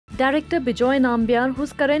Director Bejoy Nambiar,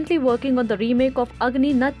 who's currently working on the remake of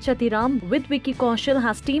Agni Nat Chatiram with Vicky Kaushal,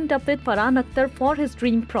 has teamed up with Farhan Akhtar for his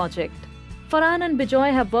dream project. Farhan and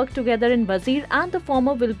Bejoy have worked together in Wazir, and the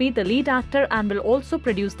former will be the lead actor and will also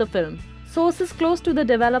produce the film. Sources close to the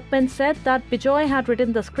development said that Bejoy had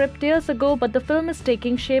written the script years ago, but the film is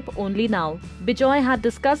taking shape only now. Bejoy had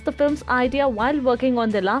discussed the film's idea while working on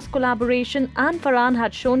their last collaboration, and Farhan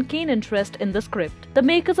had shown keen interest in the script. The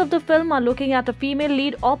makers of the film are looking at a female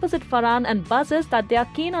lead opposite Farhan and buzzes that they are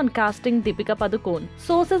keen on casting Deepika Padukone.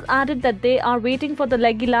 Sources added that they are waiting for the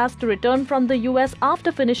leggy lass to return from the US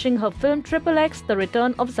after finishing her film XXX, The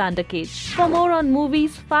Return of Xander Cage. For more on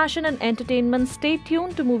movies, fashion and entertainment, stay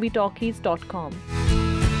tuned to MovieTalkies.com.